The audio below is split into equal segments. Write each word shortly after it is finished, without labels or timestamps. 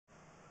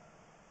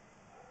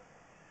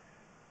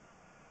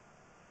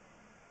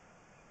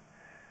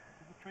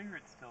tree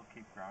roots still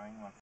keep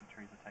growing once the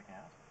trees are taken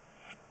out?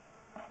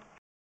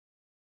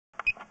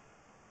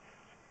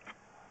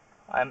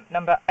 I'm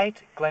number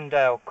 8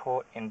 Glendale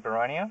Court in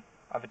Boronia.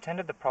 I've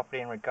attended the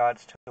property in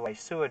regards to a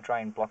sewer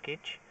drain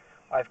blockage.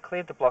 I've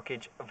cleared the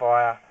blockage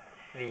via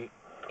the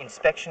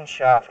inspection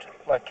shaft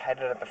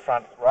located at the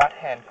front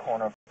right-hand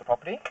corner of the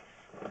property.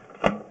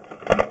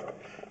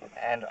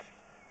 And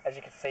as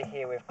you can see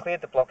here, we've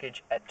cleared the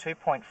blockage at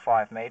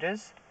 2.5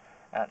 metres.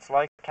 It's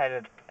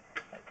located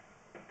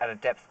at a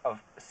depth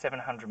of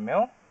 700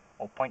 mil,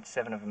 or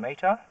 0.7 of a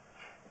metre.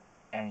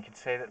 And you can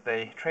see that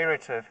the tree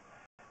roots have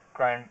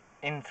grown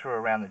in through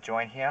around the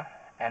joint here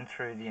and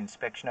through the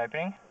inspection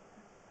opening.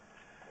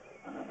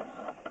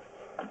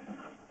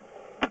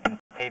 And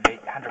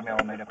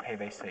 100mm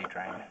PVC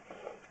drain.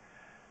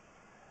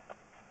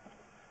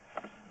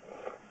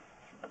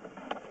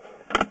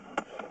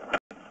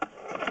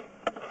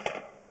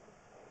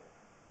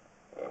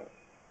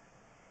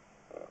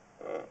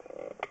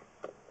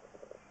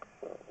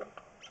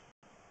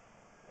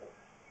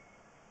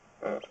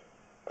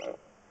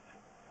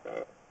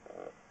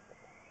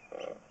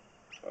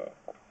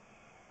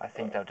 I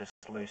think they're just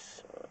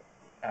loose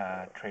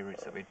tree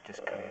roots that we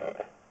just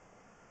cut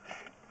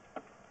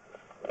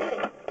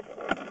out.